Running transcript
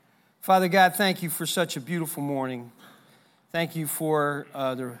Father God, thank you for such a beautiful morning. Thank you for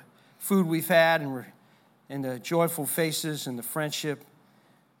the food we've had and the joyful faces and the friendship.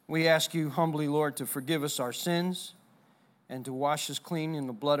 We ask you humbly, Lord, to forgive us our sins and to wash us clean in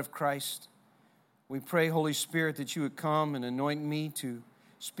the blood of Christ. We pray, Holy Spirit, that you would come and anoint me to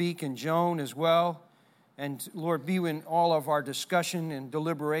speak, and Joan as well. And Lord, be in all of our discussion and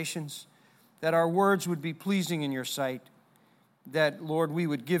deliberations, that our words would be pleasing in your sight, that, Lord, we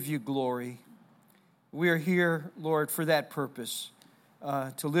would give you glory. We are here, Lord, for that purpose,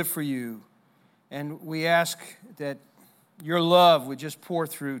 to live for you. And we ask that your love would just pour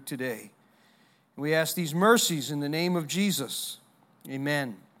through today. We ask these mercies in the name of Jesus.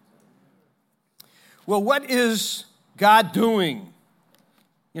 Amen. Well, what is God doing,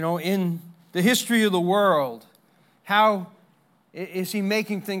 in the history of the world? How is he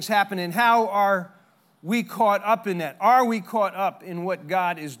making things happen? And how are we caught up in that? Are we caught up in what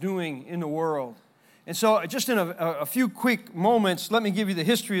God is doing in the world? And so just in a few quick moments, let me give you the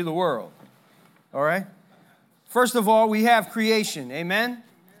history of the world. All right? First of all, we have creation. Amen?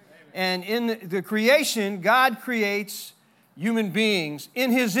 And in the creation, God creates human beings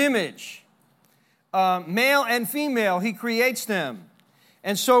in his image. Male and female, he creates them.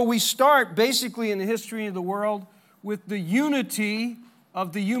 And so we start basically in the history of the world with the unity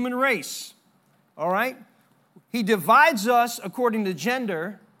of the human race. All right? He divides us according to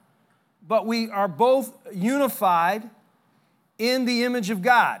gender, but we are both unified in the image of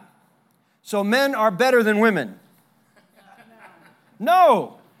God. So men are better than women.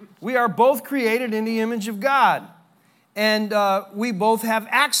 No, we are both created in the image of God. And we both have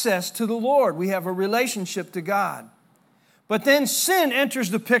access to the Lord. We have a relationship to God. But then sin enters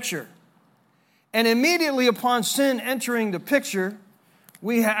the picture. And immediately upon sin entering the picture,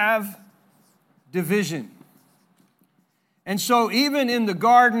 we have division. And so even in the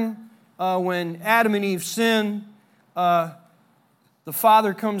garden, when Adam and Eve sinned, the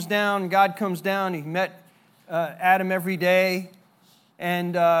Father comes down, God comes down. He met Adam every day.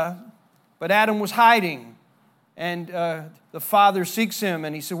 But Adam was hiding. And the Father seeks him,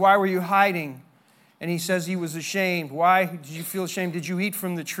 and he said, "Why were you hiding?" And he says he was ashamed. "Why did you feel ashamed? Did you eat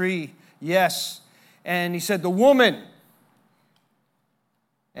from the tree?" "Yes." And he said, "The woman."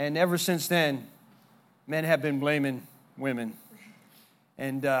 And ever since then, men have been blaming women.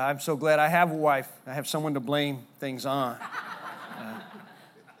 And I'm so glad I have a wife. I have someone to blame things on.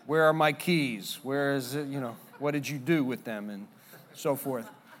 Where are my keys? Where is it, what did you do with them? And so forth.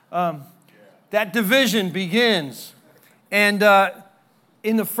 That division begins. And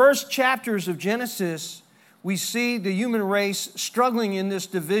in the first chapters of Genesis, we see the human race struggling in this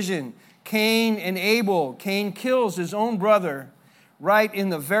division. Cain and Abel. Cain kills his own brother right in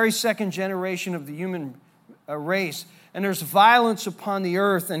the very second generation of the human race. And there's violence upon the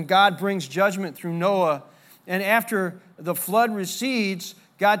earth, and God brings judgment through Noah. And after the flood recedes,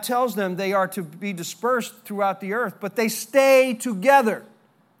 God tells them they are to be dispersed throughout the earth, but they stay together.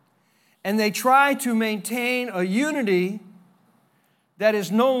 And they try to maintain a unity that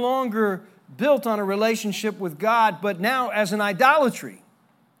is no longer built on a relationship with God, but now as an idolatry.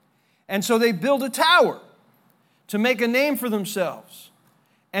 And so they build a tower to make a name for themselves.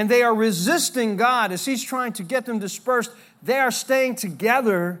 And they are resisting God as he's trying to get them dispersed. They are staying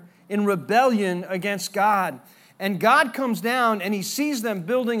together in rebellion against God. And God comes down and he sees them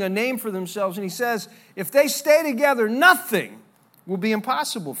building a name for themselves. And he says, if they stay together, nothing will be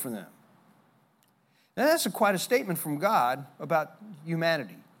impossible for them. Now that's quite a statement from God about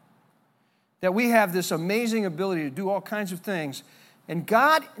humanity. That we have this amazing ability to do all kinds of things. And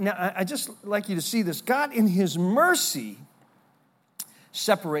God, now I just like you to see this, God in his mercy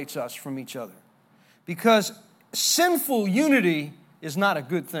separates us from each other. Because sinful unity is not a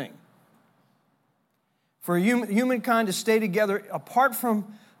good thing. For humankind to stay together apart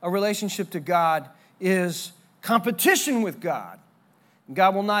from a relationship to God is competition with God.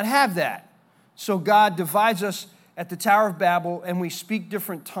 God will not have that. So God divides us at the Tower of Babel, and we speak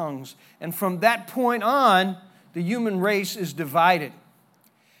different tongues. And from that point on, the human race is divided.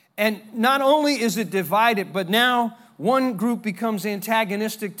 And not only is it divided, but now one group becomes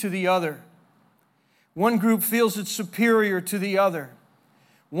antagonistic to the other. One group feels it's superior to the other.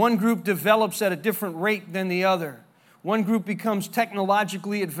 One group develops at a different rate than the other. One group becomes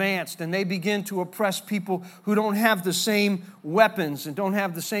technologically advanced, and they begin to oppress people who don't have the same weapons and don't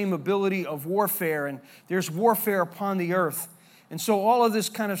have the same ability of warfare, and there's warfare upon the earth. And so all of this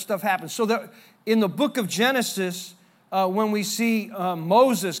kind of stuff happens. So that in the book of Genesis, when we see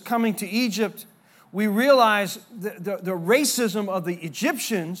Moses coming to Egypt, we realize the racism of the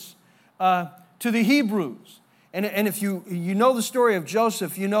Egyptians to the Hebrews. And if you know the story of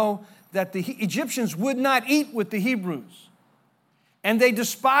Joseph, you know that the Egyptians would not eat with the Hebrews. And they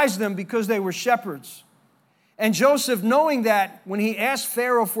despised them because they were shepherds. And Joseph, knowing that, when he asked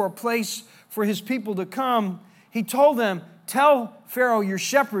Pharaoh for a place for his people to come, he told them, tell Pharaoh you're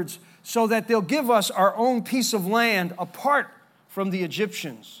shepherds so that they'll give us our own piece of land apart from the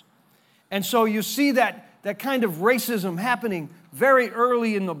Egyptians. And so you see that kind of racism happening very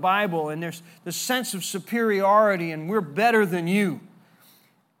early in the Bible, and there's the sense of superiority, and we're better than you.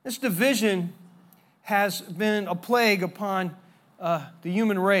 This division has been a plague upon the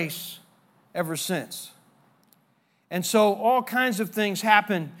human race ever since. And so all kinds of things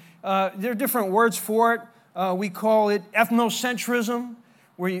happen. There are different words for it. We call it ethnocentrism,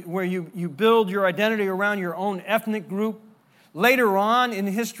 where you build your identity around your own ethnic group. Later on in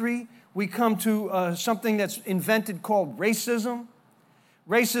history, we come to something that's invented called racism.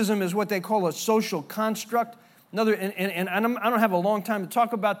 Racism is what they call a social construct. I don't have a long time to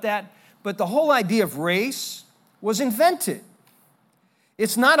talk about that, but the whole idea of race was invented.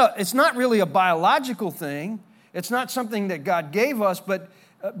 It's not really a biological thing. It's not something that God gave us, but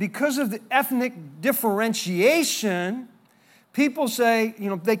because of the ethnic differentiation, people say,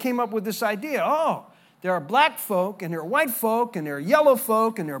 they came up with this idea, there are black folk, and there are white folk, and there are yellow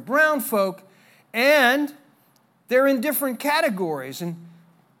folk, and there are brown folk, and they're in different categories. And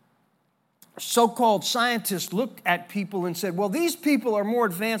so-called scientists looked at people and said, well, these people are more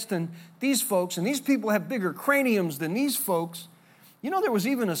advanced than these folks, and these people have bigger craniums than these folks. There was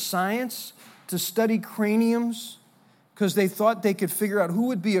even a science to study craniums because they thought they could figure out who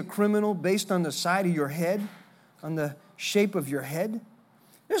would be a criminal based on the side of your head, on the shape of your head.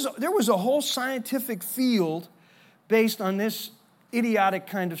 There was a whole scientific field based on this idiotic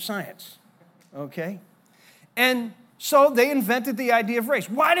kind of science, okay? And so they invented the idea of race.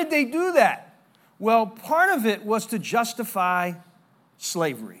 Why did they do that? Well, part of it was to justify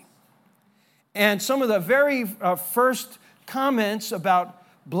slavery. And some of the very first comments about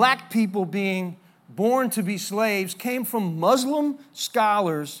black people being born to be slaves came from Muslim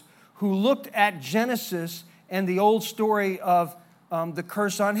scholars who looked at Genesis and the old story of the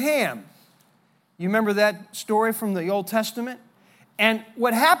curse on Ham. You remember that story from the Old Testament? And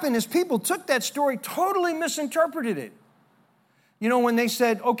what happened is people took that story, totally misinterpreted it. When they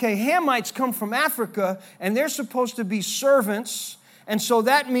said, okay, Hamites come from Africa, and they're supposed to be servants, and so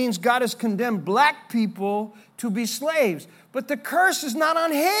that means God has condemned black people to be slaves. But the curse is not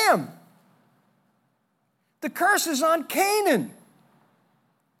on Ham. The curse is on Canaan.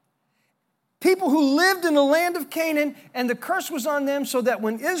 People who lived in the land of Canaan, and the curse was on them so that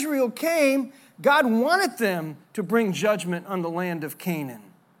when Israel came, God wanted them to bring judgment on the land of Canaan.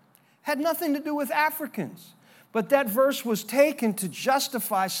 Had nothing to do with Africans. But that verse was taken to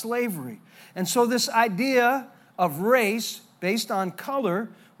justify slavery. And so this idea of race based on color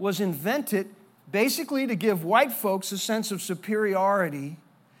was invented basically to give white folks a sense of superiority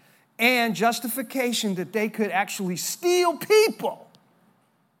and justification that they could actually steal people.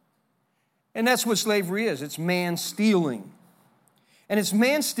 And that's what slavery is. It's man stealing. And it's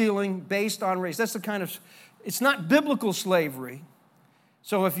man stealing based on race. It's not biblical slavery.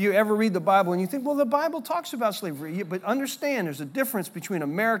 So if you ever read the Bible and you think, well, the Bible talks about slavery, but understand there's a difference between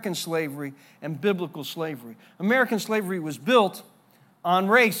American slavery and biblical slavery. American slavery was built on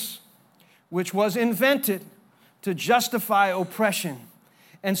race, which was invented to justify oppression.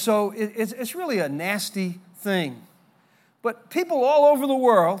 And so it's really a nasty thing. But people all over the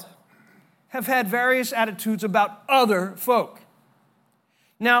world have had various attitudes about other folk.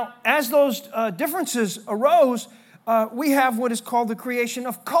 Now, as those differences arose, we have what is called the creation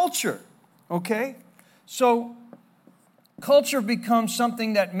of culture, okay? So culture becomes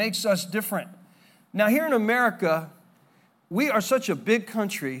something that makes us different. Now, here in America, we are such a big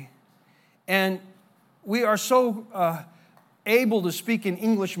country, and we are so able to speak in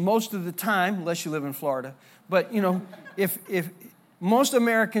English most of the time, unless you live in Florida. But, if most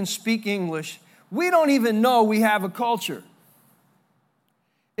Americans speak English, we don't even know we have a culture.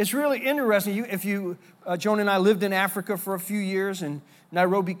 It's really interesting. Joan and I lived in Africa for a few years in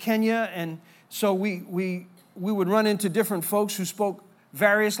Nairobi, Kenya, and so we would run into different folks who spoke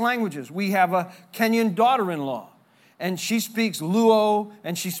various languages. We have a Kenyan daughter-in-law, and she speaks Luo,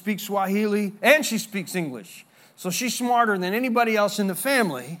 and she speaks Swahili, and she speaks English. So she's smarter than anybody else in the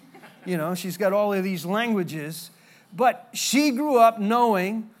family. She's got all of these languages, but she grew up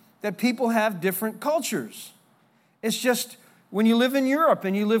knowing that people have different cultures. It's just, when you live in Europe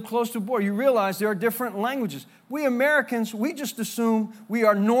and you live close to the border, you realize there are different languages. We Americans, we just assume we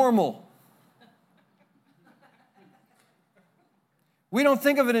are normal. We don't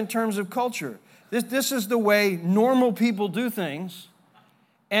think of it in terms of culture. This is the way normal people do things,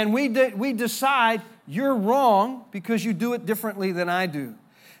 And we decide you're wrong because you do it differently than I do.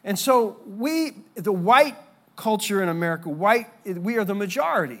 And so the white culture in America, we are the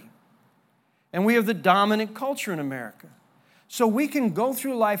majority. And we are the dominant culture in America. So we can go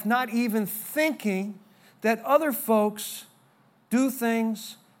through life not even thinking that other folks do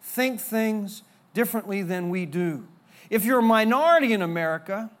things, think things differently than we do. If you're a minority in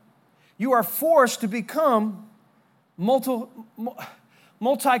America, you are forced to become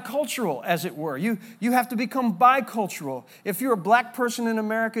multicultural, as it were. You have to become bicultural. If you're a black person in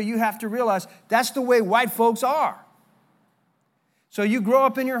America, you have to realize that's the way white folks are. So you grow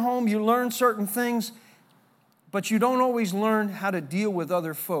up in your home, you learn certain things, but you don't always learn how to deal with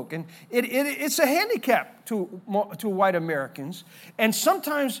other folk. And it's a handicap to white Americans. And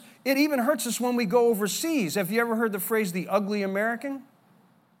sometimes it even hurts us when we go overseas. Have you ever heard the phrase, the ugly American?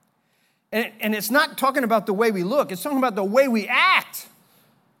 And it's not talking about the way we look. It's talking about the way we act.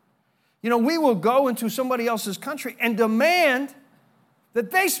 You know, we will go into somebody else's country and demand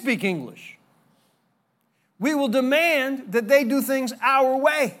that they speak English. We will demand that they do things our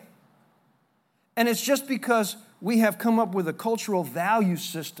way. And it's just because we have come up with a cultural value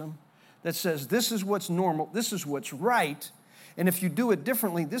system that says this is what's normal, this is what's right, and if you do it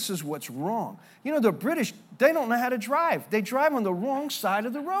differently, this is what's wrong. You know, the British, they don't know how to drive. They drive on the wrong side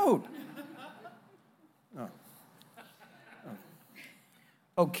of the road.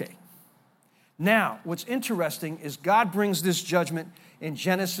 Okay. Now, what's interesting is God brings this judgment in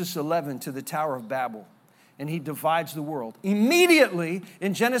Genesis 11 to the Tower of Babel, and he divides the world. Immediately,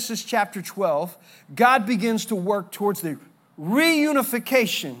 in Genesis chapter 12, God begins to work towards the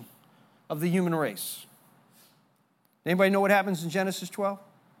reunification of the human race. Anybody know what happens in Genesis 12?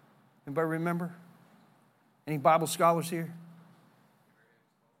 Anybody remember? Any Bible scholars here?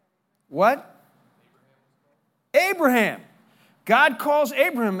 What? Abraham. God calls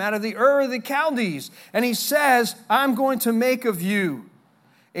Abraham out of the Ur of the Chaldees, and he says, I'm going to make of you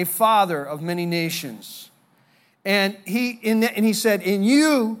a father of many nations. And he said, in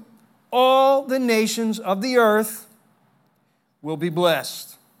you, all the nations of the earth will be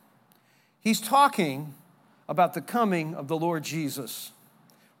blessed. He's talking about the coming of the Lord Jesus,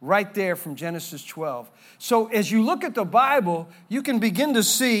 right there from Genesis 12. So as you look at the Bible, you can begin to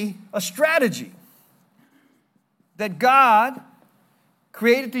see a strategy that God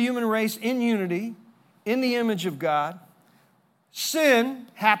created the human race in unity, in the image of God. Sin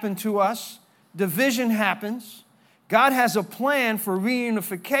happened to us. Division happens. God has a plan for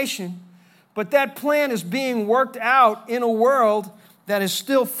reunification, but that plan is being worked out in a world that is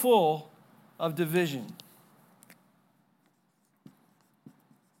still full of division.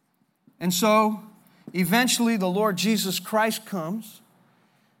 And so, eventually, the Lord Jesus Christ comes.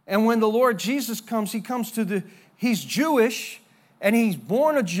 And when the Lord Jesus comes, he's Jewish, and he's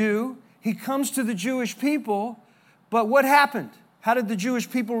born a Jew. He comes to the Jewish people. But what happened? How did the Jewish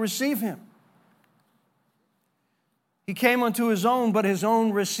people receive him? He came unto his own, but his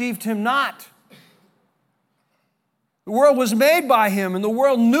own received him not. The world was made by him, and the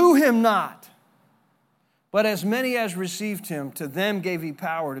world knew him not. But as many as received him, to them gave he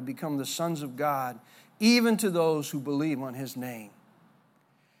power to become the sons of God, even to those who believe on his name.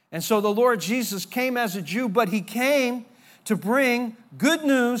 And so the Lord Jesus came as a Jew, but he came to bring good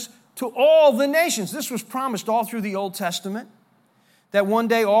news to all the nations. This was promised all through the Old Testament, that one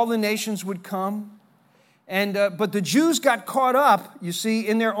day all the nations would come. But the Jews got caught up, you see,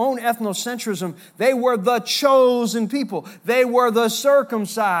 in their own ethnocentrism. They were the chosen people. They were the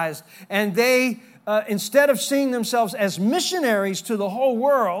circumcised. And they, instead of seeing themselves as missionaries to the whole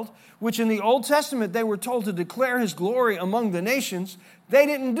world, which in the Old Testament they were told to declare his glory among the nations, they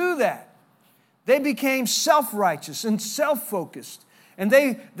didn't do that. They became self-righteous and self-focused. And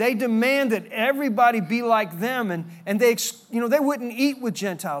they demand that everybody be like them. And they wouldn't eat with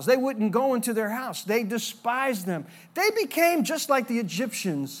Gentiles. They wouldn't go into their house. They despised them. They became just like the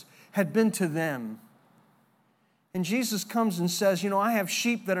Egyptians had been to them. And Jesus comes and says, I have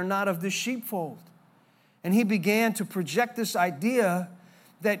sheep that are not of this sheepfold. And he began to project this idea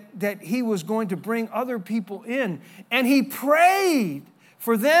that he was going to bring other people in. And he prayed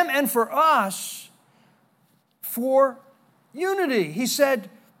for them and for us for unity. He said,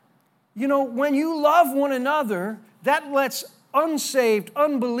 when you love one another, that lets unsaved,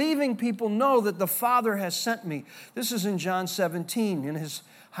 unbelieving people know that the Father has sent me. This is in John 17 in his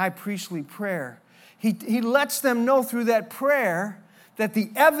high priestly prayer. He lets them know through that prayer that the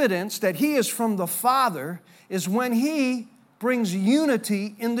evidence that he is from the Father is when he brings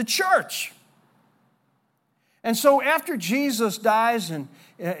unity in the church. And so after Jesus dies and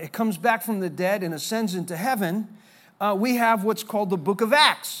comes back from the dead and ascends into heaven, we have what's called the book of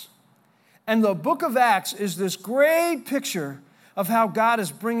Acts. And the book of Acts is this great picture of how God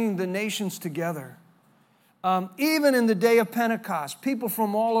is bringing the nations together. Even in the day of Pentecost, people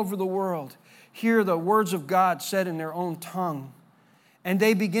from all over the world hear the words of God said in their own tongue. And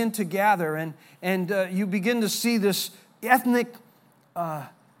they begin to gather, and you begin to see this ethnic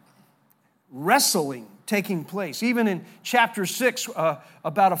wrestling taking place. Even in chapter 6,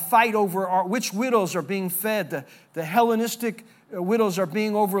 about a fight over which widows are being fed. The Hellenistic widows are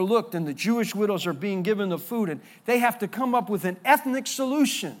being overlooked, and the Jewish widows are being given the food. And they have to come up with an ethnic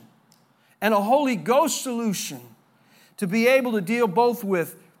solution and a Holy Ghost solution to be able to deal both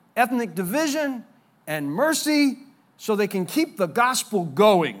with ethnic division and mercy so they can keep the gospel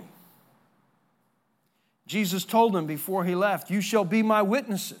going. Jesus told them before he left, "You shall be my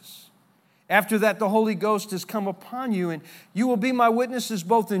witnesses." After that, the Holy Ghost has come upon you, and you will be my witnesses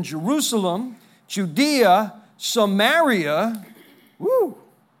both in Jerusalem, Judea, Samaria. Woo!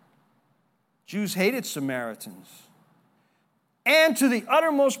 Jews hated Samaritans. And to the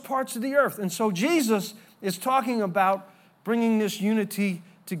uttermost parts of the earth. And so Jesus is talking about bringing this unity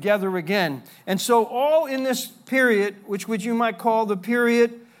together again. And so all in this period, which you might call the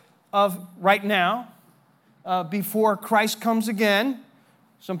period of right now, before Christ comes again,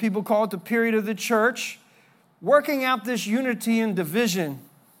 some people call it the period of the church, working out this unity and division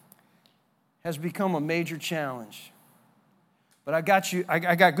has become a major challenge. But I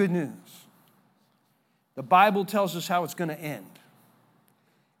got good news. The Bible tells us how it's going to end.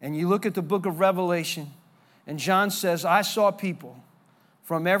 And you look at the book of Revelation, and John says, "I saw people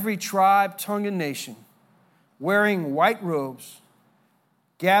from every tribe, tongue, and nation, wearing white robes,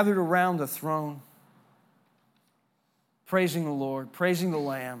 gathered around the throne, praising the Lord, praising the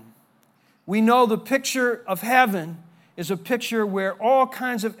Lamb." We know the picture of heaven is a picture where all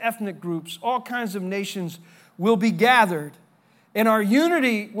kinds of ethnic groups, all kinds of nations will be gathered, and our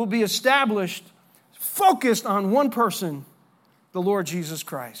unity will be established, focused on one person, the Lord Jesus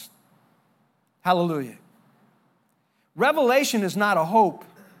Christ. Hallelujah. Revelation is not a hope.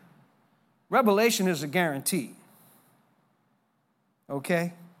 Revelation is a guarantee.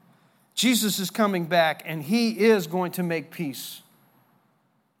 Okay? Jesus is coming back, and he is going to make peace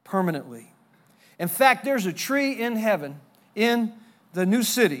permanently. In fact, there's a tree in heaven, in the new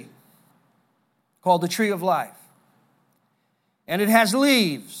city, called the tree of life. And it has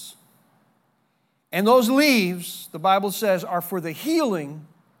leaves. And those leaves, the Bible says, are for the healing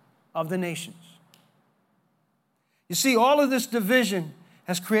of the nations. You see, all of this division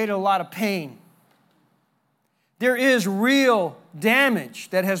has created a lot of pain. There is real damage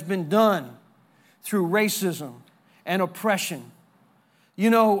that has been done through racism and oppression.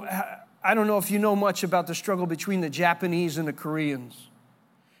 You know, I don't know if you know much about the struggle between the Japanese and the Koreans,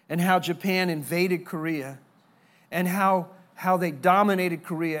 and how Japan invaded Korea, and how they dominated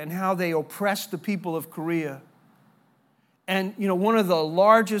Korea, and how they oppressed the people of Korea. And, you know, one of the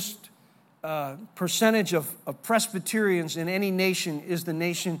largest percentage of Presbyterians in any nation is the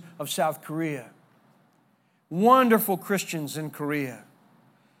nation of South Korea. Wonderful Christians in Korea.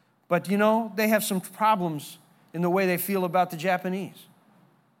 But, you know, they have some problems in the way they feel about the Japanese.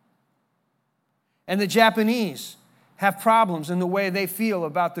 And the Japanese have problems in the way they feel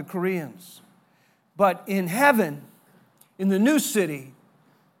about the Koreans. But in heaven, in the new city,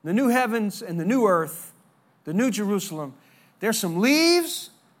 the new heavens and the new earth, the new Jerusalem, there's some leaves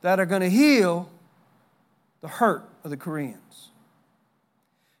that are going to heal the hurt of the Koreans.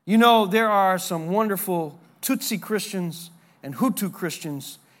 You know, there are some wonderful Tutsi Christians and Hutu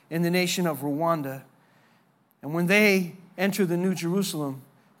Christians in the nation of Rwanda. And when they enter the New Jerusalem,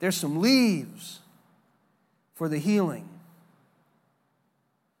 there's some leaves for the healing.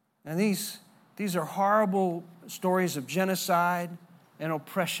 And these are horrible stories of genocide and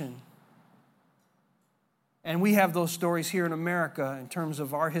oppression. And we have those stories here in America in terms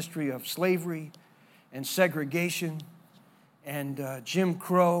of our history of slavery and segregation and Jim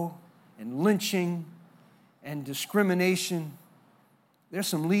Crow and lynching and discrimination. There's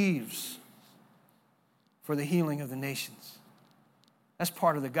some leaves for the healing of the nations. That's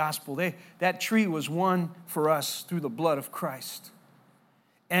part of the gospel. That tree was won for us through the blood of Christ.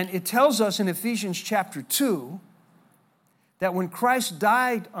 And it tells us in Ephesians chapter 2 that when Christ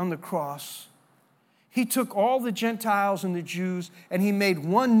died on the cross, he took all the Gentiles and the Jews, and he made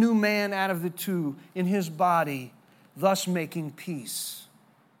one new man out of the two in his body, thus making peace.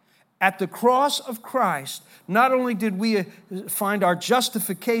 At the cross of Christ, not only did we find our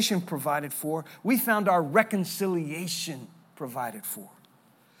justification provided for, we found our reconciliation provided for.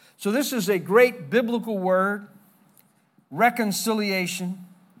 So this is a great biblical word, reconciliation.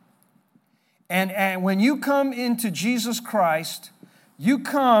 And when you come into Jesus Christ, you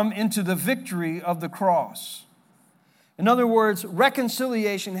come into the victory of the cross. In other words,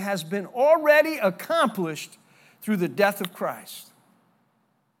 reconciliation has been already accomplished through the death of Christ.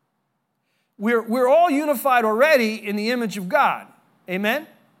 We're all unified already in the image of God. Amen?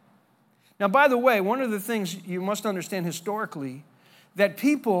 Now, by the way, one of the things you must understand historically, that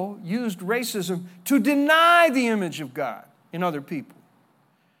people used racism to deny the image of God in other people.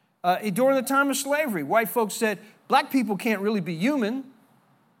 During the time of slavery, white folks said, black people can't really be human.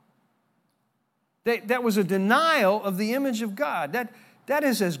 That was a denial of the image of God. That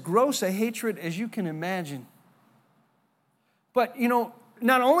is as gross a hatred as you can imagine. But,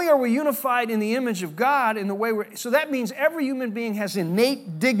 not only are we unified in the image of God in the way so that means every human being has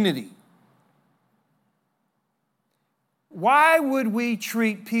innate dignity. Why would we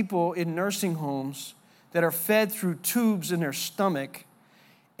treat people in nursing homes that are fed through tubes in their stomach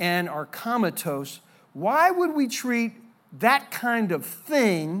and are comatose? Why would we treat that kind of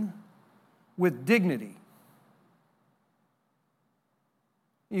thing with dignity?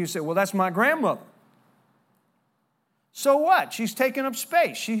 You say, well, that's my grandmother. So what? She's taking up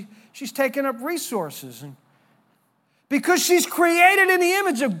space. She's taking up resources. Because she's created in the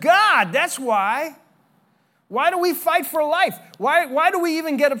image of God. That's why. Why do we fight for life? Why do we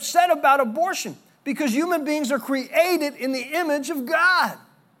even get upset about abortion? Because human beings are created in the image of God.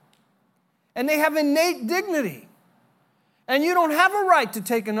 And they have innate dignity. And you don't have a right to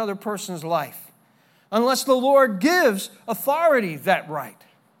take another person's life unless the Lord gives authority that right.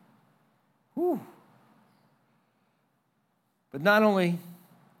 Whew. But not only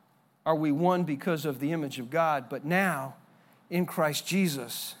are we one because of the image of God, but now in Christ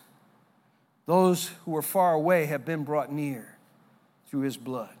Jesus, those who are far away have been brought near through his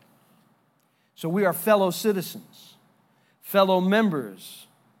blood. So we are fellow citizens, fellow members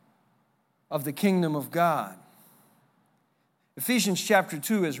of the kingdom of God. Ephesians chapter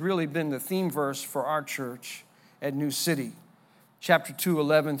 2 has really been the theme verse for our church at New City. Chapter 2,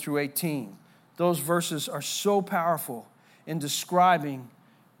 11 through 18. Those verses are so powerful in describing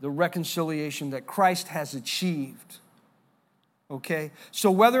the reconciliation that Christ has achieved. Okay?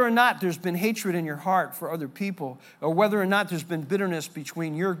 So whether or not there's been hatred in your heart for other people, or whether or not there's been bitterness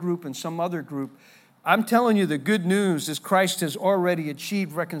between your group and some other group, I'm telling you the good news is Christ has already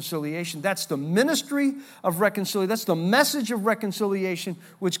achieved reconciliation. That's the ministry of reconciliation. That's the message of reconciliation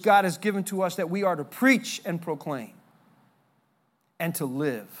which God has given to us that we are to preach and proclaim and to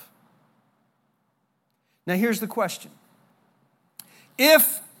live. Now here's the question.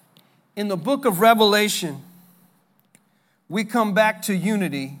 If in the book of Revelation we come back to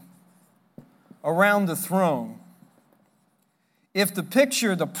unity around the throne, if the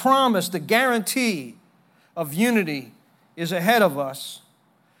picture, the promise, the guarantee of unity is ahead of us,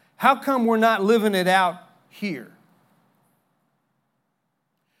 how come we're not living it out here?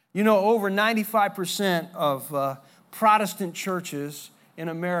 Over 95% of Protestant churches in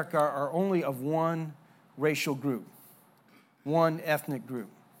America are only of one racial group, one ethnic group.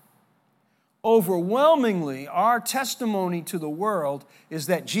 Overwhelmingly, our testimony to the world is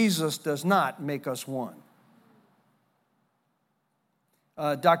that Jesus does not make us one.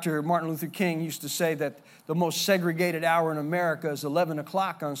 Dr. Martin Luther King used to say that the most segregated hour in America is 11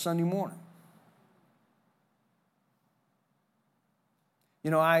 o'clock on Sunday morning.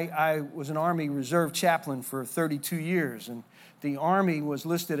 I was an Army Reserve chaplain for 32 years, and the Army was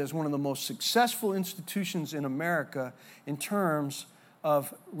listed as one of the most successful institutions in America in terms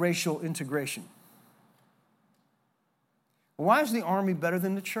of racial integration. Why is the Army better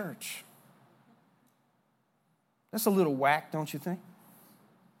than the church? That's a little whack, don't you think?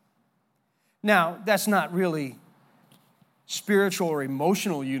 Now, that's not really spiritual or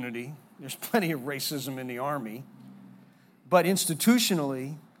emotional unity. There's plenty of racism in the Army. But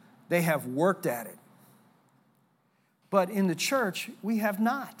institutionally, they have worked at it. But in the church, we have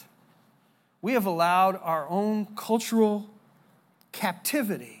not. We have allowed our own cultural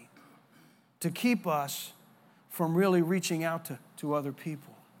captivity to keep us from really reaching out to other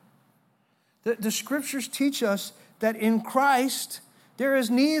people. The scriptures teach us that in Christ, there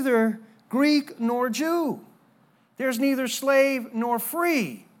is neither Greek nor Jew. There's neither slave nor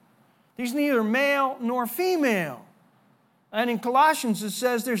free. There's neither male nor female. And in Colossians, it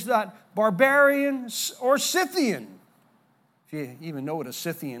says there's not barbarian or Scythian. If you even know what a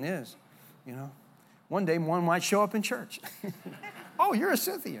Scythian is, One day one might show up in church. Oh, you're a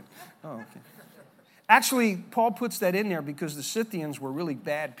Scythian. Oh, okay. Actually, Paul puts that in there because the Scythians were really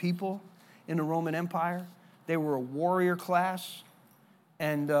bad people in the Roman Empire. They were a warrior class.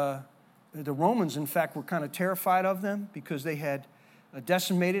 And the Romans, in fact, were kind of terrified of them because they had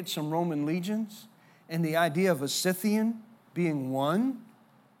decimated some Roman legions, and the idea of a Scythian being one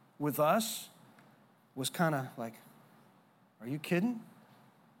with us was kind of like, are you kidding?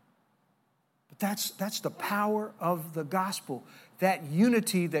 But that's the power of the gospel, that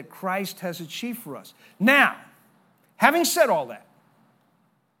unity that Christ has achieved for us. Now, having said all that,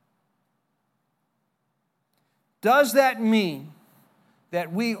 does that mean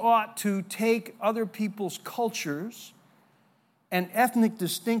that we ought to take other people's cultures and ethnic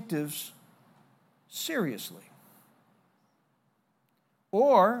distinctives seriously?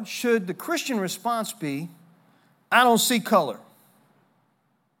 Or should the Christian response be, I don't see color?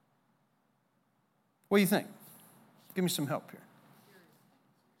 What do you think? Give me some help here.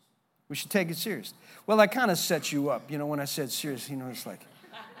 We should take it serious. Well, that kind of sets you up. When I said serious, it's like,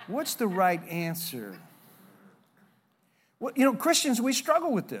 what's the right answer? Well, Christians, we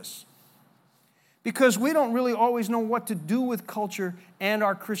struggle with this because we don't really always know what to do with culture and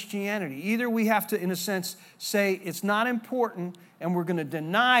our Christianity. Either we have to, in a sense, say it's not important and we're going to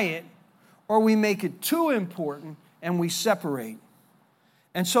deny it, or we make it too important and we separate.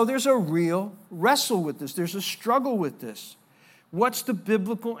 And so there's a real wrestle with this. There's a struggle with this. What's the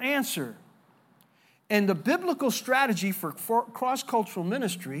biblical answer? And the biblical strategy for cross-cultural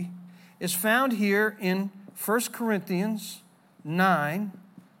ministry is found here in 1 Corinthians 9,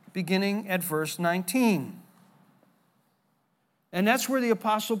 beginning at verse 19. And that's where the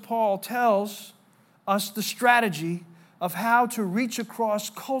Apostle Paul tells us the strategy of how to reach across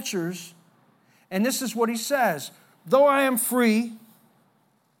cultures. And this is what he says: though I am free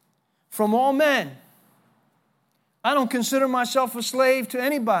from all men, I don't consider myself a slave to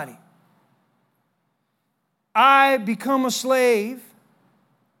anybody. I become a slave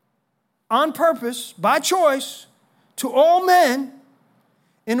on purpose, by choice, to all men,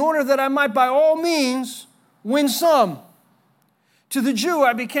 in order that I might by all means win some. To the Jew,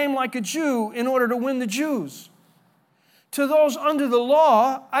 I became like a Jew in order to win the Jews. To those under the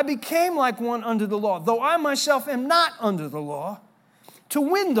law, I became like one under the law, though I myself am not under the law, to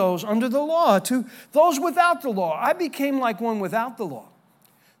win those under the law. To those without the law, I became like one without the law,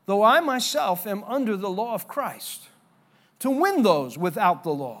 though I myself am under the law of Christ, to win those without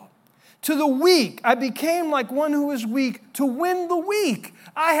the law. To the weak, I became like one who is weak to win the weak.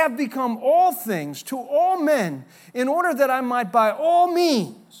 I have become all things to all men in order that I might by all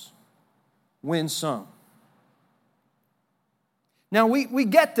means win some. Now, we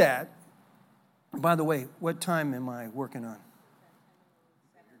get that. By the way, what time am I working on?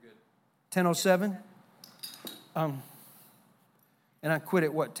 10:07? And I quit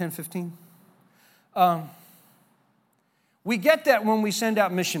at what, 10:15? We get that when we send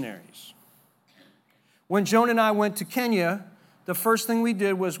out missionaries. When Joan and I went to Kenya, the first thing we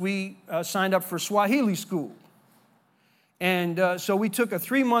did was we signed up for Swahili school. And so we took a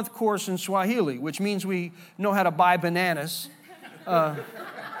 3-month course in Swahili, which means we know how to buy bananas,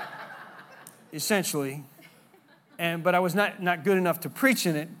 essentially. But I was not good enough to preach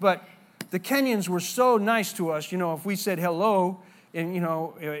in it. But the Kenyans were so nice to us. If we said hello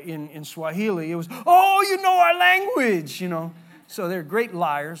in Swahili, it was, oh, you know our language, So they're great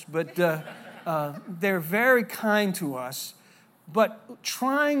liars, but they're very kind to us. But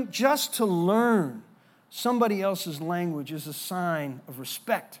trying just to learn somebody else's language is a sign of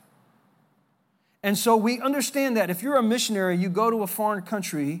respect. And so we understand that if you're a missionary, you go to a foreign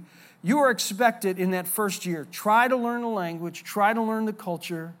country, you are expected in that first year, try to learn the language, try to learn the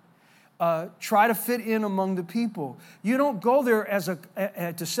culture, try to fit in among the people. You don't go there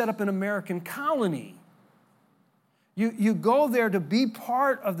to set up an American colony. You go there to be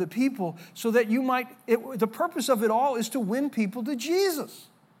part of the people so that you might, the purpose of it all is to win people to Jesus.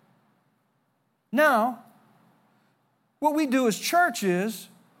 Now, what we do as church is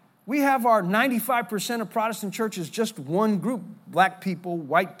we have our 95% of Protestant churches, just one group, black people,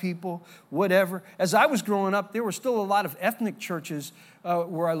 white people, whatever. As I was growing up, there were still a lot of ethnic churches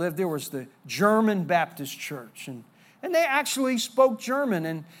where I lived. There was the German Baptist Church, and they actually spoke German.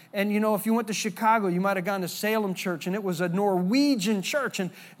 And if you went to Chicago, you might have gone to Salem Church, and it was a Norwegian church. And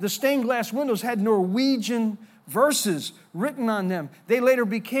the stained glass windows had Norwegian verses written on them. They later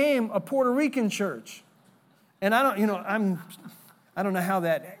became a Puerto Rican church. And I don't know how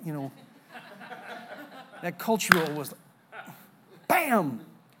that, that cultural was, bam.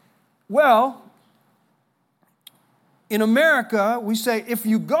 Well, in America, we say if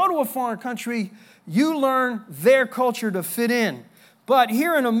you go to a foreign country, you learn their culture to fit in. But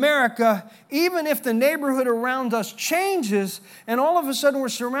here in America, even if the neighborhood around us changes and all of a sudden we're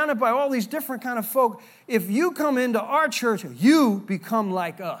surrounded by all these different kind of folk, if you come into our church, you become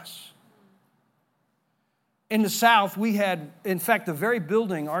like us. In the South, we had, in fact, the very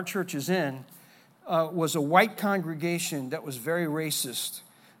building our church is in was a white congregation that was very racist.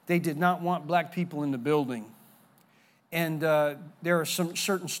 They did not want black people in the building. And there are some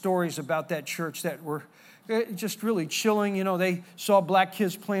certain stories about that church that were just really chilling. You know, they saw black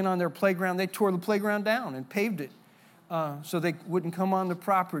kids playing on their playground. They tore the playground down and paved it so they wouldn't come on the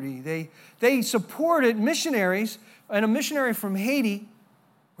property. They supported missionaries, and a missionary from Haiti,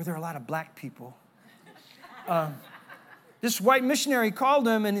 where there are a lot of black people. This white missionary called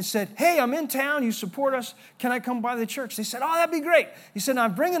them and he said, hey, I'm in town. You support us. Can I come by the church? They said, oh, that'd be great. He said,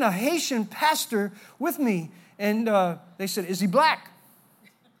 I'm bringing a Haitian pastor with me. And they said, is he black?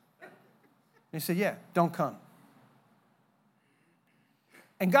 They said, yeah, don't come.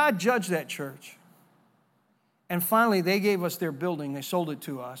 And God judged that church. And finally, they gave us their building. They sold it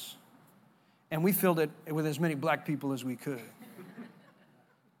to us. And we filled it with as many black people as we could.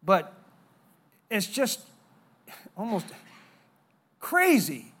 But it's just almost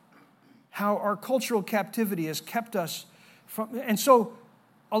crazy how our cultural captivity has kept us from. And so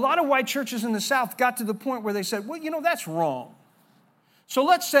a lot of white churches in the South got to the point where they said, well, you know, that's wrong. So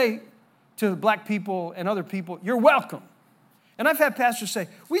let's say to black people and other people, you're welcome. And I've had pastors say,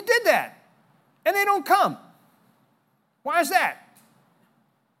 we did that, and they don't come. Why is that?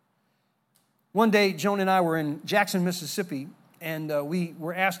 One day, Joan and I were in Jackson, Mississippi, and we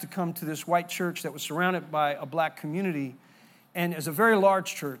were asked to come to this white church that was surrounded by a black community, and it's a very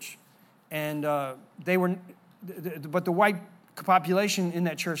large church. And but the white population in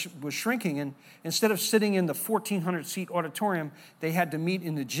that church was shrinking, and instead of sitting in the 1,400-seat auditorium, they had to meet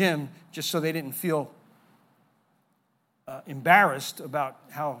in the gym just so they didn't feel embarrassed about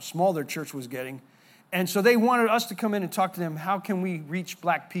how small their church was getting. And so they wanted us to come in and talk to them, how can we reach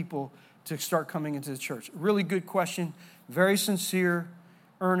black people to start coming into the church? Really good question, very sincere,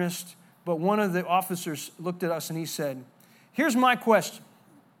 earnest. But one of the officers looked at us and he said, here's my question.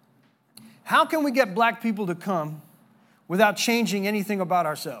 How can we get black people to come without changing anything about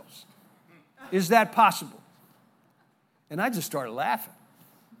ourselves? Is that possible? And I just started laughing.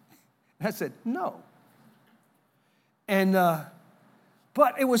 I said, no. And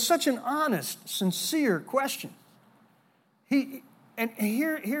but it was such an honest, sincere question.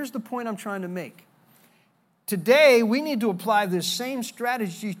 Here's the point I'm trying to make. Today, we need to apply this same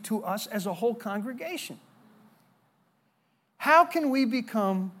strategy to us as a whole congregation. How can we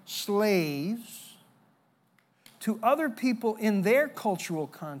become slaves to other people in their cultural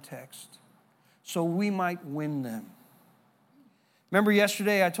context so we might win them? Remember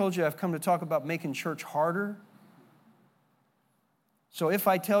yesterday I told you I've come to talk about making church harder? So if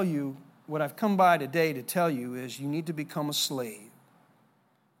I tell you, what I've come by today to tell you is you need to become a slave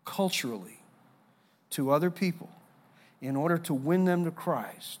culturally to other people in order to win them to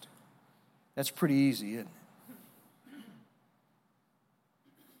Christ. That's pretty easy, isn't it?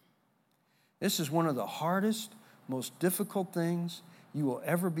 This is one of the hardest, most difficult things you will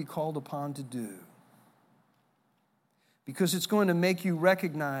ever be called upon to do, because it's going to make you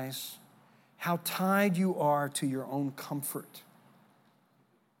recognize how tied you are to your own comfort.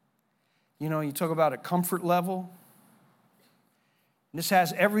 You know, you talk about a comfort level. This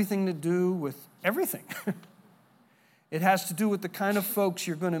has everything to do with everything. It has to do with the kind of folks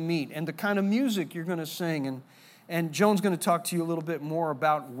you're going to meet and the kind of music you're going to sing. And Joan's going to talk to you a little bit more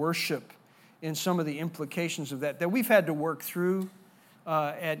about worship and some of the implications of that we've had to work through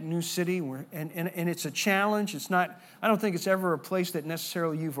at New City. And it's a challenge. It's not, I don't think it's ever a place that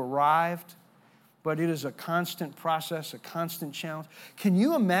necessarily you've arrived, but it is a constant process, a constant challenge. Can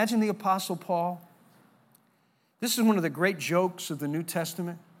you imagine the Apostle Paul? This is one of the great jokes of the New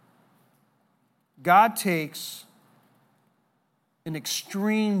Testament. God takes an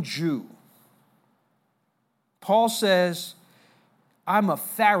extreme Jew. Paul says, I'm a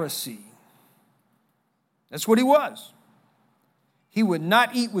Pharisee. That's what he was. He would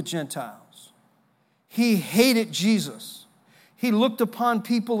not eat with Gentiles. He hated Jesus. He looked upon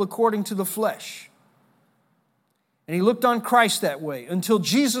people according to the flesh. And he looked on Christ that way until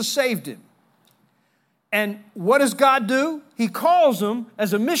Jesus saved him. And what does God do? He calls him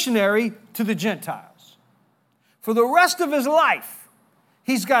as a missionary to the Gentiles. For the rest of his life,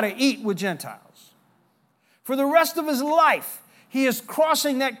 he's got to eat with Gentiles. For the rest of his life, he is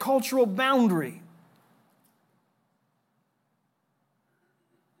crossing that cultural boundary.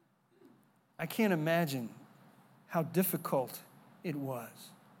 I can't imagine how difficult it was.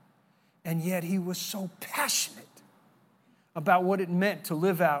 And yet he was so passionate about what it meant to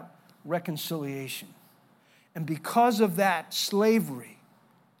live out reconciliation. And because of that slavery,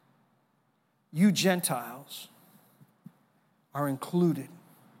 you Gentiles are included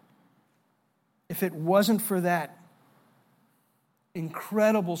if it wasn't for that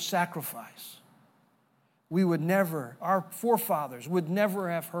incredible sacrifice, our forefathers would never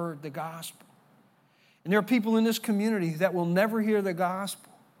have heard the gospel. And there are people in this community that will never hear the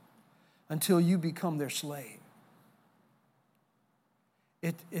gospel until you become their slave.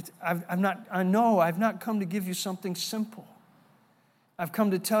 I've not come to give you something simple. I've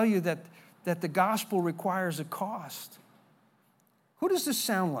come to tell you that the gospel requires a cost. Who does this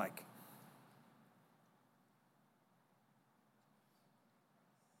sound like?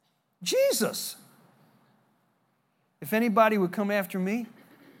 Jesus. If anybody would come after me,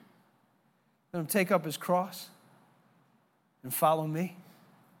 let him take up his cross and follow me.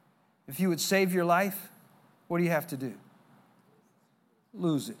 If you would save your life, what do you have to do?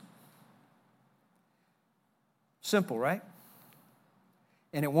 Lose it. Simple, right?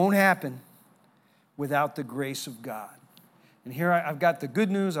 And it won't happen without the grace of God. And here I've got the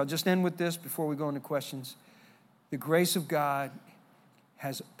good news. I'll just end with this before we go into questions. The grace of God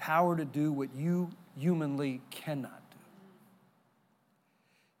has power to do what you humanly cannot do.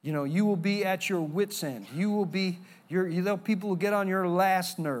 You know, you will be at your wit's end. People will get on your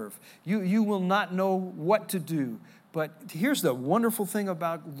last nerve. You will not know what to do. But here's the wonderful thing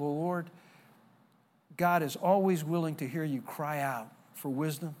about the Lord. God is always willing to hear you cry out for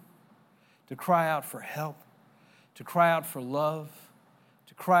wisdom, to cry out for help, to cry out for love,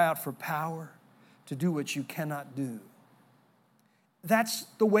 to cry out for power, to do what you cannot do. That's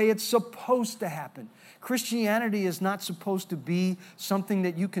the way it's supposed to happen. Christianity is not supposed to be something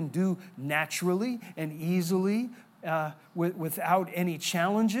that you can do naturally and easily without any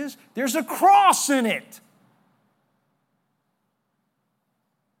challenges. There's a cross in it.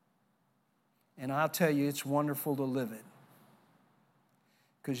 And I'll tell you, it's wonderful to live it.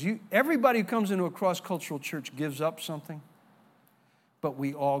 Because everybody who comes into a cross-cultural church gives up something, but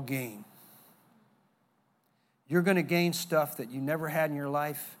we all gain. You're going to gain stuff that you never had in your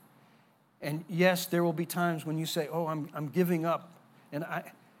life. And yes, there will be times when you say, oh, I'm giving up, and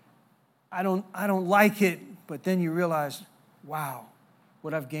I don't like it, but then you realize, wow,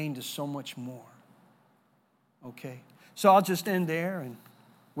 what I've gained is so much more. Okay? So I'll just end there, and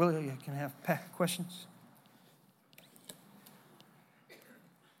Willie, you can have questions.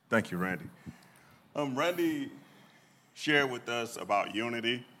 Thank you, Randy. Randy shared with us about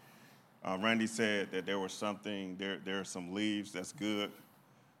unity. Randy said that there are some leaves that's good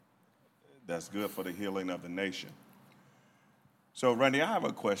for the healing of the nation. So, Randy, I have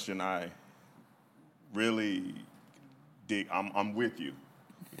a question I really dig. I'm with you.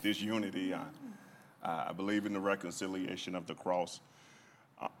 This unity, I believe in the reconciliation of the cross.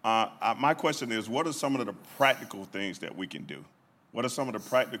 My question is, what are some of the practical things that we can do? What are some of the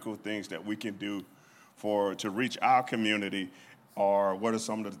practical things that we can do to reach our community, or what are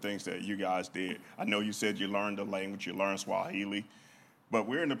some of the things that you guys did? I know you said you learned the language, you learned Swahili, but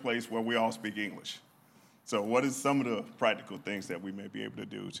we're in a place where we all speak English. So what is some of the practical things that we may be able to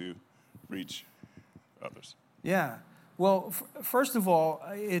do to reach others? Yeah. Well, first of all,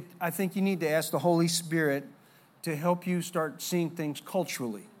 I think you need to ask the Holy Spirit to help you start seeing things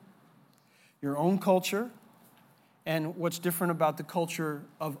culturally. Your own culture and what's different about the culture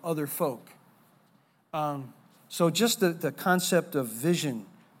of other folk. So just the concept of vision,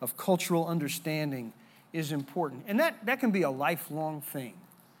 of cultural understanding is important. And that can be a lifelong thing.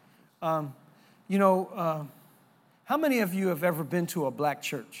 How many of you have ever been to a black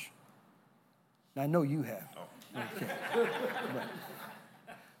church? I know you have.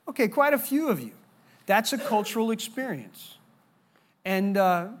 Okay, quite a few of you. That's a cultural experience. And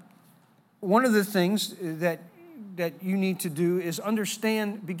one of the things that you need to do is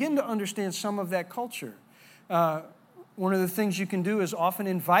begin to understand some of that culture. One of the things you can do is often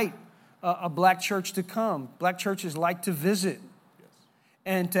invite a black church to come. Black churches like to visit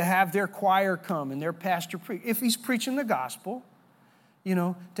and to have their choir come and their pastor preach. If he's preaching the gospel,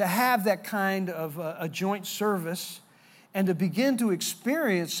 to have that kind of a joint service and to begin to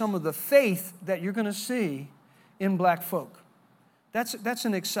experience some of the faith that you're going to see in black folk. That's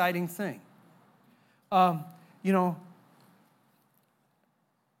an exciting thing.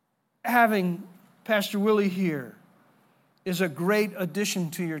 Having Pastor Willie here is a great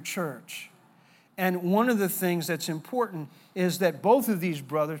addition to your church. And one of the things that's important is that both of these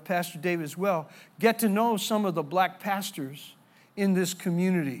brothers, Pastor David as well, get to know some of the black pastors in this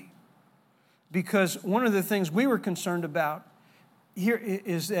community. Because one of the things we were concerned about here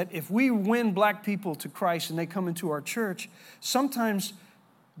is that if we win black people to Christ and they come into our church, sometimes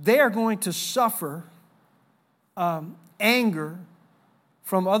they are going to suffer anger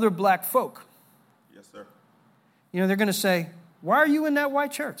from other black folk. Yes, sir. They're going to say, why are you in that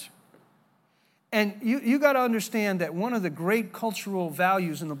white church? And you got to understand that one of the great cultural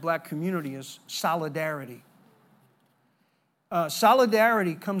values in the black community is solidarity.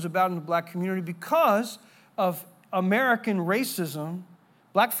 Solidarity comes about in the black community because of American racism.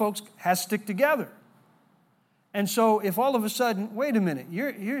 Black folks has to stick together. And so if all of a sudden, wait a minute,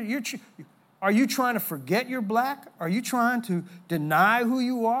 are you trying to forget you're black? Are you trying to deny who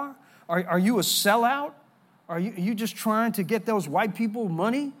you are? Are you a sellout? Are you just trying to get those white people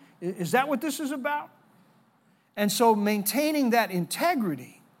money? Is that what this is about? And so maintaining that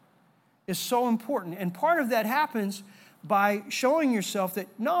integrity is so important. And part of that happens by showing yourself that,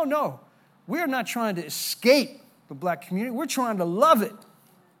 no, we're not trying to escape the black community. We're trying to love it.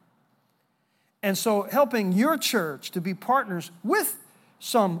 And so helping your church to be partners with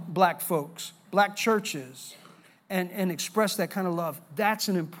some black folks, black churches, and express that kind of love, that's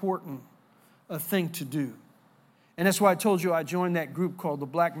an important thing to do. And that's why I told you I joined that group called the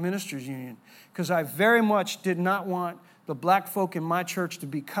Black Ministers Union, because I very much did not want the black folk in my church to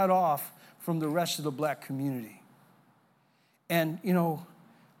be cut off from the rest of the black community. And,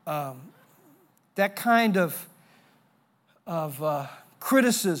 that kind of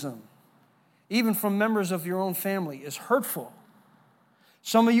criticism, even from members of your own family, is hurtful.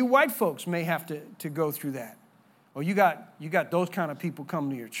 Some of you white folks may have to go through that. Well, you got those kind of people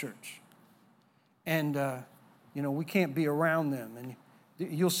coming to your church. And, we can't be around them. And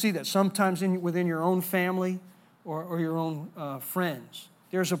you'll see that sometimes within your own family or your own friends.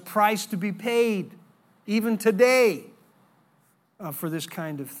 There's a price to be paid, even today, for this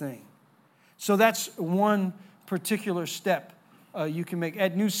kind of thing. So that's one particular step you can make.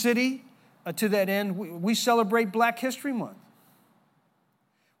 At New City, to that end, we celebrate Black History Month.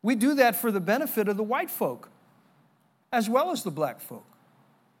 We do that for the benefit of the white folk as well as the black folk.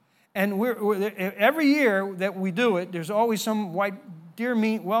 And every year that we do it, there's always some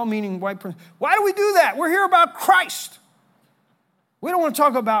well-meaning white person. Why do we do that? We're here about Christ. We don't want to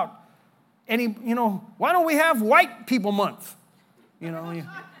talk about why don't we have White People Month?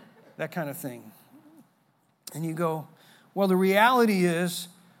 That kind of thing. And you go, well, the reality is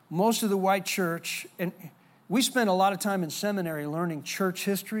most of the white church, and we spend a lot of time in seminary learning church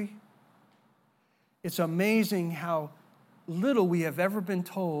history. It's amazing how little we have ever been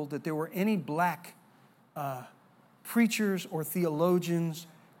told that there were any black preachers or theologians.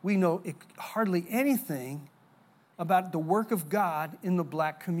 We know hardly anything about the work of God in the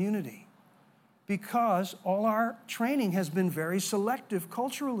black community because all our training has been very selective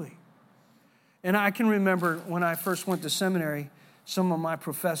culturally. And I can remember when I first went to seminary, some of my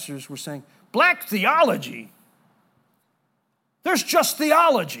professors were saying, black theology? There's just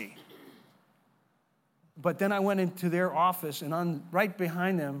theology. But then I went into their office, and right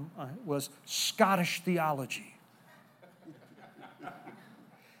behind them was Scottish theology.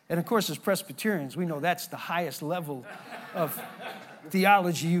 And of course, as Presbyterians, we know that's the highest level of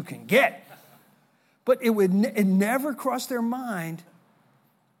theology you can get. But it never crossed their mind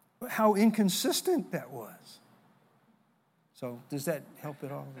how inconsistent that was. So does that help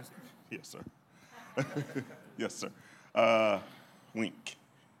at all? Yes, sir. Yes, sir. Wink.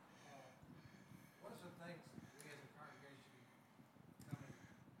 What are some things we as a congregation becoming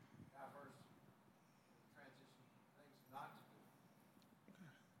diverse, transition, things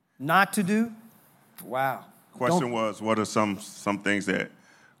not to do? Wow. Question was, what are some things that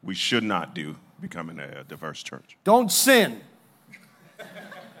we should not do becoming a diverse church? Don't sin.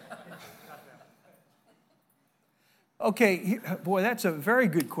 Okay, boy, that's a very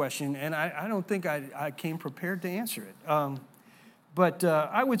good question, and I don't think I came prepared to answer it. But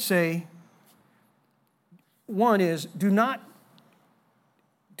I would say, one is do not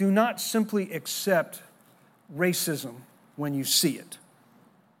simply accept racism when you see it,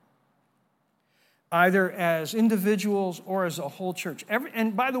 either as individuals or as a whole church.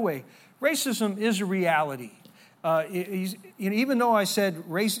 And by the way, racism is a reality. Even though I said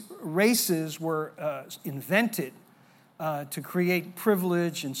races were invented to create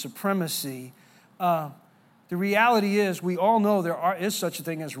privilege and supremacy, the reality is we all know there is such a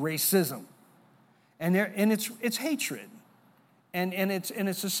thing as racism, and it's hatred, and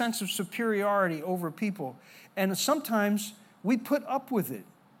it's a sense of superiority over people, and sometimes we put up with it.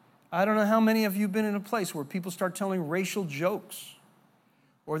 I don't know how many of you have been in a place where people start telling racial jokes,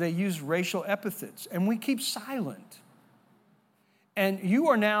 or they use racial epithets, and we keep silent. And you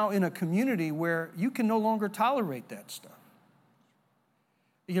are now in a community where you can no longer tolerate that stuff.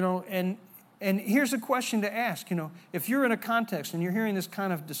 And here's a question to ask. If you're in a context and you're hearing this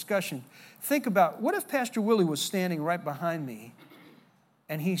kind of discussion, think about, what if Pastor Willie was standing right behind me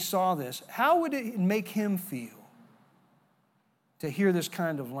and he saw this? How would it make him feel to hear this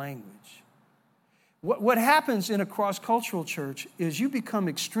kind of language? What happens in a cross-cultural church is you become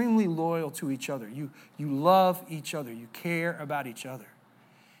extremely loyal to each other. You love each other. You care about each other.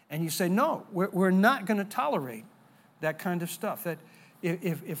 And you say, no, we're not going to tolerate that kind of stuff. That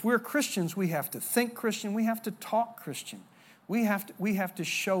if we're Christians, we have to think Christian. We have to talk Christian. We have to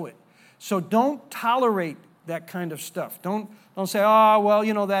show it. So don't tolerate that kind of stuff. Don't say, oh,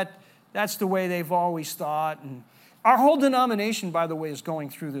 well, that's the way they've always thought. And our whole denomination, by the way, is going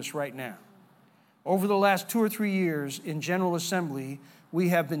through this right now. Over the last 2 or 3 years in General Assembly, we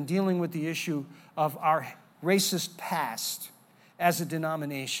have been dealing with the issue of our racist past as a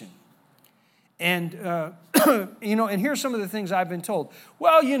denomination. And, and here's some of the things I've been told.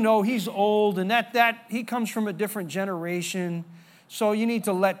 Well, he's old and that he comes from a different generation, so you need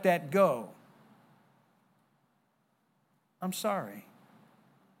to let that go. I'm sorry.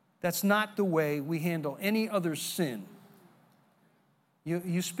 That's not the way we handle any other sin.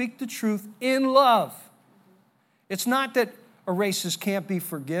 You speak the truth in love. It's not that a racist can't be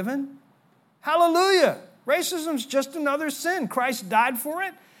forgiven. Hallelujah. Racism's just another sin. Christ died for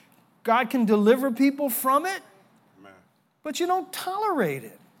it. God can deliver people from it. Amen. But you don't tolerate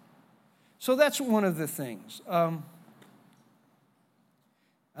it. So that's one of the things. I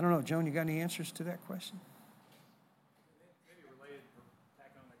don't know, Joan, you got any answers to that question? Maybe related, tack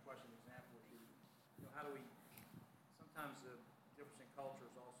on that question example would be, how do we, sometimes the difference in culture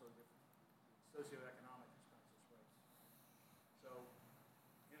is also different, socioeconomic expenses, right? So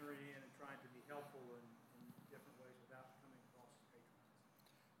entering in and trying to be helpful in different ways without coming across as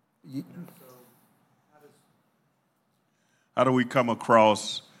patronizing. So how do we come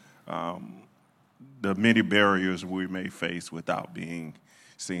across the many barriers we may face without being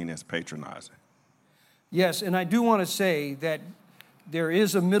seen as patronizing? Yes, and I do want to say that there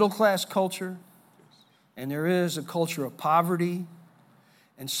is a middle-class culture, and there is a culture of poverty.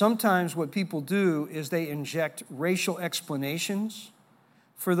 And sometimes what people do is they inject racial explanations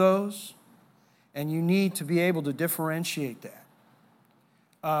for those, and you need to be able to differentiate that.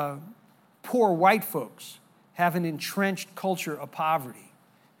 Poor white folks have an entrenched culture of poverty.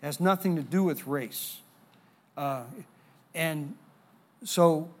 It has nothing to do with race. And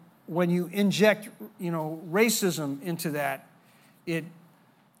so when you inject, racism into that,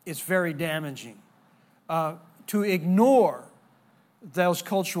 it's very damaging. To ignore those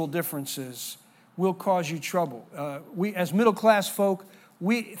cultural differences will cause you trouble. We, as middle-class folk,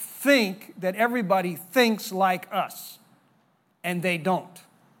 we think that everybody thinks like us, and they don't.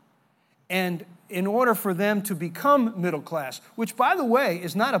 And in order for them to become middle class, which, by the way,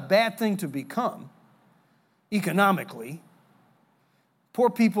 is not a bad thing to become economically, poor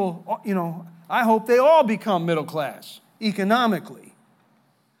people, I hope they all become middle class economically.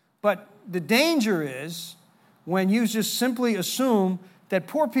 But the danger is when you just simply assume that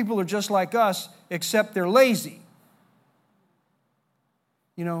poor people are just like us, except they're lazy.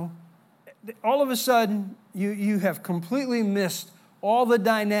 All of a sudden, you have completely missed all the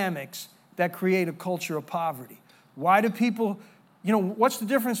dynamics that create a culture of poverty. Why do people, what's the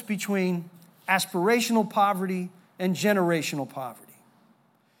difference between aspirational poverty and generational poverty?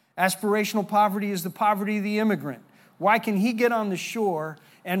 Aspirational poverty is the poverty of the immigrant. Why can he get on the shore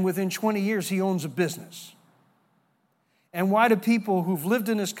and within 20 years he owns a business? And why do people who've lived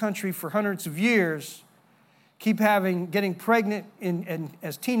in this country for hundreds of years keep getting pregnant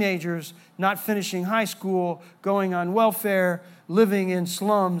as teenagers, not finishing high school, going on welfare, living in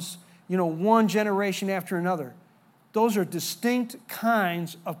slums, one generation after another? Those are distinct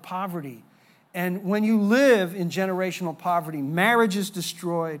kinds of poverty. And when you live in generational poverty, marriage is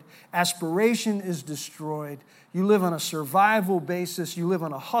destroyed, aspiration is destroyed, you live on a survival basis, you live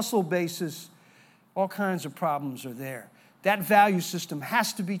on a hustle basis, all kinds of problems are there. That value system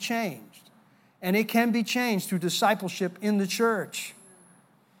has to be changed. And it can be changed through discipleship in the church.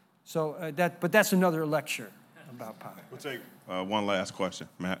 So but that's another lecture about poverty. We'll take one last question,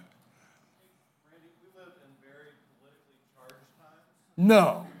 Matt. Randy, we live in very politically charged times.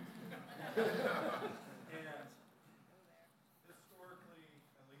 No. And historically,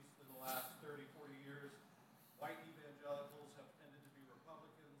 at least in the last 30, 40 years, white evangelicals have tended to be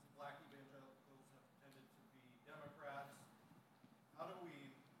Republicans, black evangelicals have tended to be Democrats. How do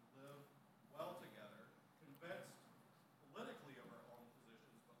we live well together, convinced politically of our own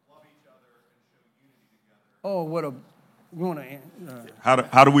positions, but love each other and show unity together? Oh,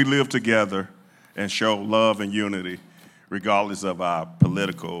 How do we live together and show love and unity regardless of our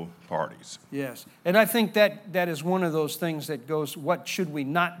political parties? Yes, and I think that is one of those things that goes, what should we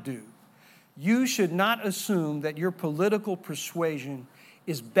not do? You should not assume that your political persuasion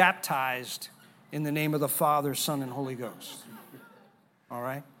is baptized in the name of the Father, Son, and Holy Ghost. All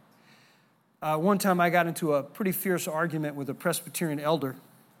right? One time I got into a pretty fierce argument with a Presbyterian elder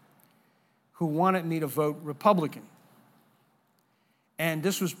who wanted me to vote Republican. And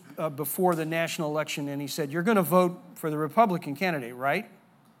this was before the national election, and he said, "You're going to vote for the Republican candidate, right?"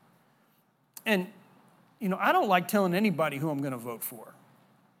 And, I don't like telling anybody who I'm going to vote for.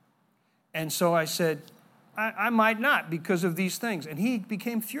 And so I said, I might not because of these things. And he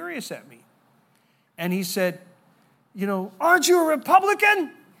became furious at me. And he said, "Aren't you a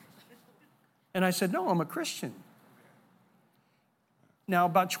Republican?" And I said, "No, I'm a Christian." Now,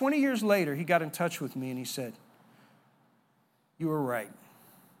 about 20 years later, he got in touch with me and he said, "You were right.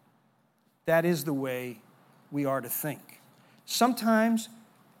 That is the way we are to think." Sometimes,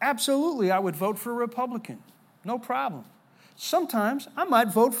 absolutely, I would vote for a Republican. No problem. Sometimes I might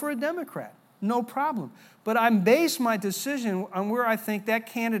vote for a Democrat. No problem. But I base my decision on where I think that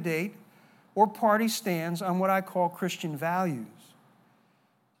candidate or party stands on what I call Christian values.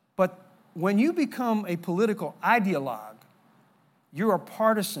 But when you become a political ideologue, you're a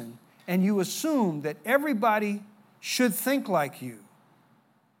partisan, and you assume that everybody should think like you,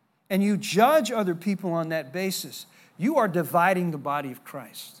 and you judge other people on that basis, you are dividing the body of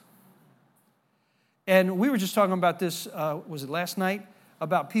Christ. And we were just talking about this, was it last night,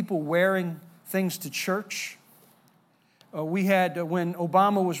 about people wearing things to church. We had, when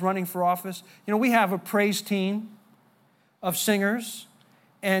Obama was running for office, we have a praise team of singers,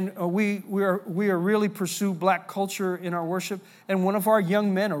 and we really pursue black culture in our worship. And one of our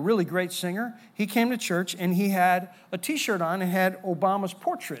young men, a really great singer, he came to church and he had a T-shirt on and had Obama's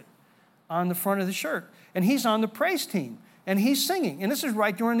portrait on the front of the shirt. And he's on the praise team and he's singing. And this is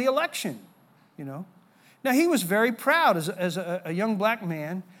right during the election, Now, he was very proud as a young black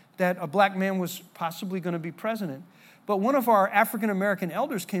man that a black man was possibly going to be president. But one of our African-American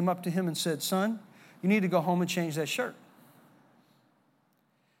elders came up to him and said, "Son, you need to go home and change that shirt."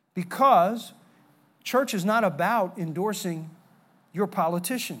 Because church is not about endorsing your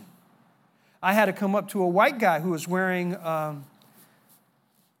politician. I had to come up to a white guy who was wearing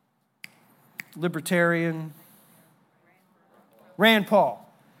libertarian, Rand Paul.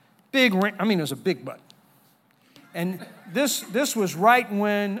 It was a big butt. And this was right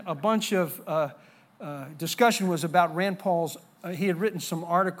when a bunch of discussion was about Rand Paul's, he had written some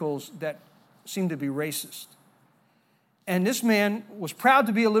articles that seemed to be racist. And this man was proud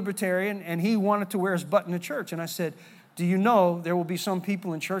to be a libertarian, and he wanted to wear his button to church. And I said, "Do you know there will be some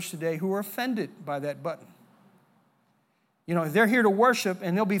people in church today who are offended by that button? They're here to worship,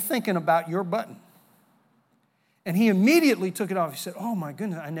 and they'll be thinking about your button." And he immediately took it off. He said, "Oh, my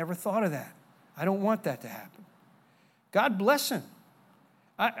goodness, I never thought of that. I don't want that to happen." God bless him.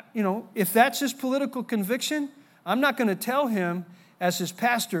 If that's his political conviction, I'm not going to tell him as his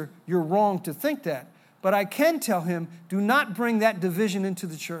pastor, "You're wrong to think that." But I can tell him, do not bring that division into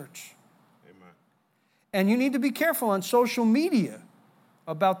the church. Amen. And you need to be careful on social media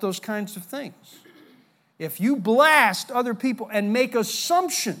about those kinds of things. If you blast other people and make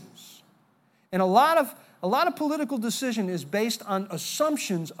assumptions, and a lot of political decision is based on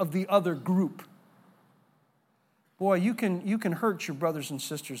assumptions of the other group. Boy, you can hurt your brothers and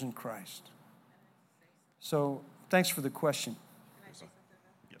sisters in Christ. So, thanks for the question.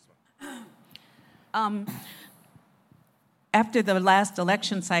 After the last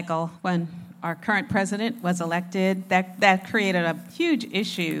election cycle, when our current president was elected, that created a huge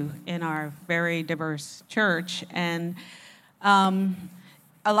issue in our very diverse church. And a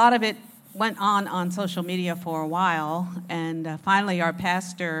lot of it went on social media for a while. And finally, our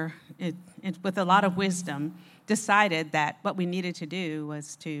pastor, with a lot of wisdom, decided that what we needed to do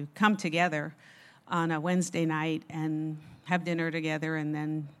was to come together on a Wednesday night and have dinner together and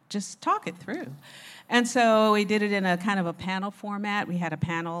then just talk it through. And so we did it in a kind of a panel format. We had a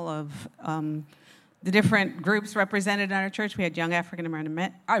panel of the different groups represented in our church. We had young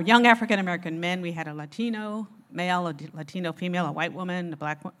African-American men. We had a Latino male, a Latino female, a white woman, a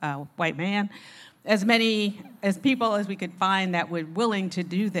black white man. As many as people as we could find that were willing to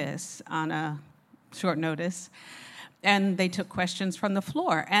do this on a short notice. And they took questions from the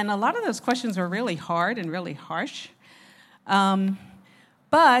floor. And a lot of those questions were really hard and really harsh.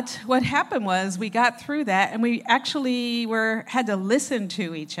 But what happened was we got through that, and we actually had to listen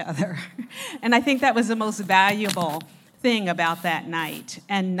to each other. And I think that was the most valuable thing about that night.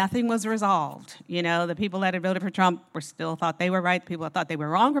 And nothing was resolved. The people that had voted for Trump still thought they were right. The people that thought they were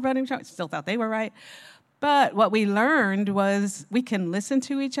wrong for voting for Trump still thought they were right. But what we learned was we can listen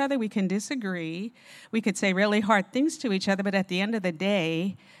to each other, we can disagree, we could say really hard things to each other, but at the end of the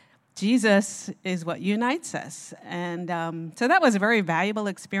day, Jesus is what unites us. And so that was a very valuable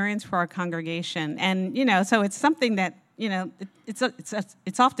experience for our congregation. And, so it's something that,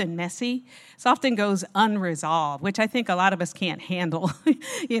 it's often messy. It often goes unresolved, which I think a lot of us can't handle.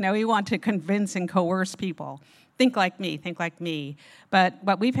 We want to convince and coerce people. Think like me. But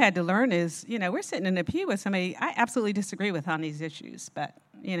what we've had to learn is, we're sitting in a pew with somebody I absolutely disagree with on these issues. But,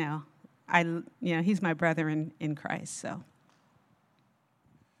 he's my brother in Christ, so.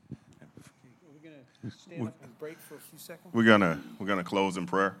 We're going to stand up and break for a few seconds. We're gonna close in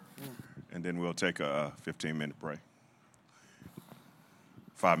prayer, and then we'll take a 15-minute break.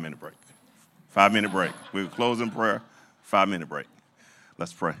 5-minute break. 5-minute break. We'll close in prayer. 5-minute break.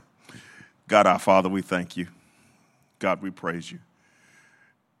 Let's pray. God, our Father, we thank you. God, we praise you.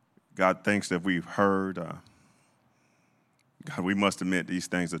 God, thanks that we've heard. God, we must admit these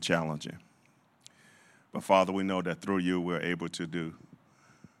things are challenging. But Father, we know that through you we're able to do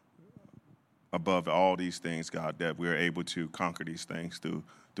above all these things, God, that we're able to conquer these things through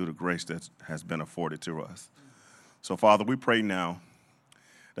the grace that has been afforded to us. So, Father, we pray now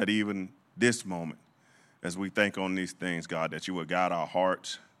that even this moment, as we think on these things, God, that you will guide our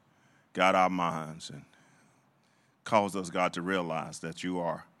hearts, guide our minds, and cause us, God, to realize that you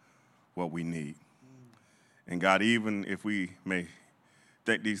are what we need. And God, even if we may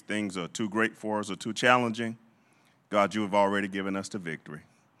think these things are too great for us or too challenging, God, you have already given us the victory.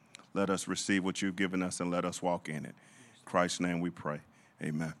 Let us receive what you've given us and let us walk in it. In Christ's name we pray.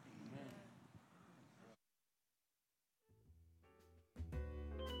 Amen.